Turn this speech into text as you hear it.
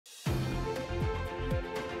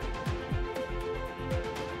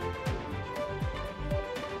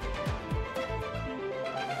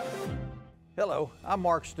Hello, I'm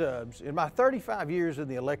Mark Stubbs. In my 35 years in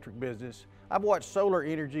the electric business, I've watched solar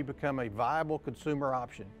energy become a viable consumer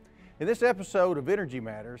option. In this episode of Energy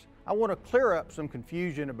Matters, I want to clear up some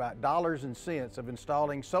confusion about dollars and cents of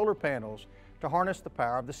installing solar panels to harness the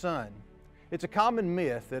power of the sun. It's a common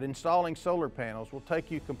myth that installing solar panels will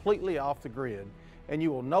take you completely off the grid and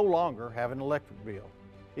you will no longer have an electric bill.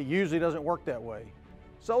 It usually doesn't work that way.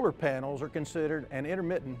 Solar panels are considered an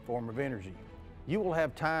intermittent form of energy. You will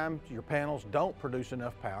have times your panels don't produce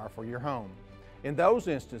enough power for your home. In those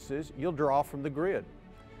instances, you'll draw from the grid.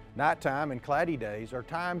 Nighttime and cloudy days are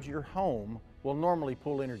times your home will normally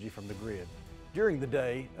pull energy from the grid. During the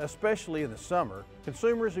day, especially in the summer,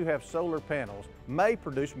 consumers who have solar panels may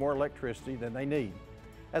produce more electricity than they need.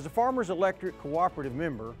 As a Farmers Electric cooperative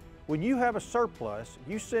member, when you have a surplus,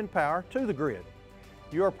 you send power to the grid.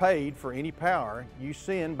 You are paid for any power you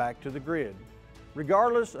send back to the grid.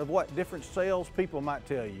 Regardless of what different salespeople might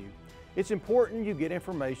tell you, it's important you get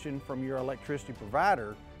information from your electricity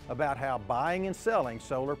provider about how buying and selling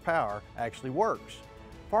solar power actually works.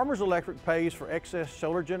 Farmers Electric pays for excess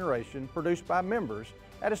solar generation produced by members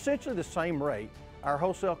at essentially the same rate our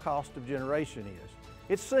wholesale cost of generation is.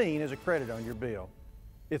 It's seen as a credit on your bill.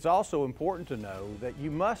 It's also important to know that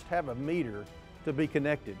you must have a meter to be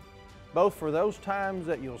connected, both for those times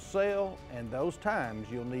that you'll sell and those times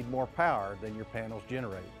you'll need more power than your panels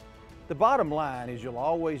generate. The bottom line is you'll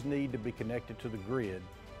always need to be connected to the grid,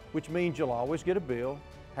 which means you'll always get a bill,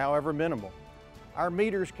 however minimal. Our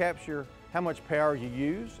meters capture how much power you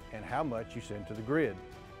use and how much you send to the grid.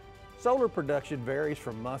 Solar production varies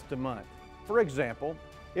from month to month. For example,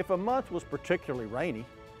 if a month was particularly rainy,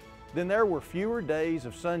 then there were fewer days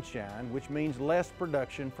of sunshine, which means less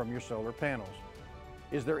production from your solar panels.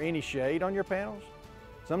 Is there any shade on your panels?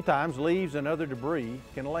 Sometimes leaves and other debris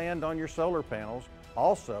can land on your solar panels,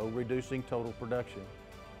 also reducing total production.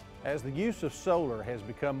 As the use of solar has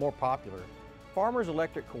become more popular, Farmers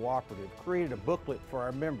Electric Cooperative created a booklet for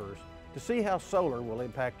our members to see how solar will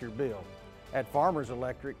impact your bill. At Farmers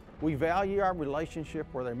Electric, we value our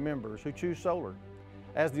relationship with our members who choose solar.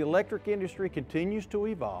 As the electric industry continues to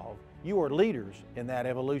evolve, you are leaders in that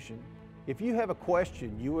evolution. If you have a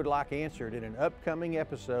question you would like answered in an upcoming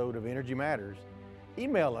episode of Energy Matters,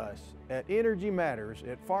 email us at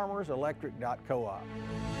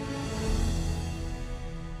energymatters@farmerselectric.coop.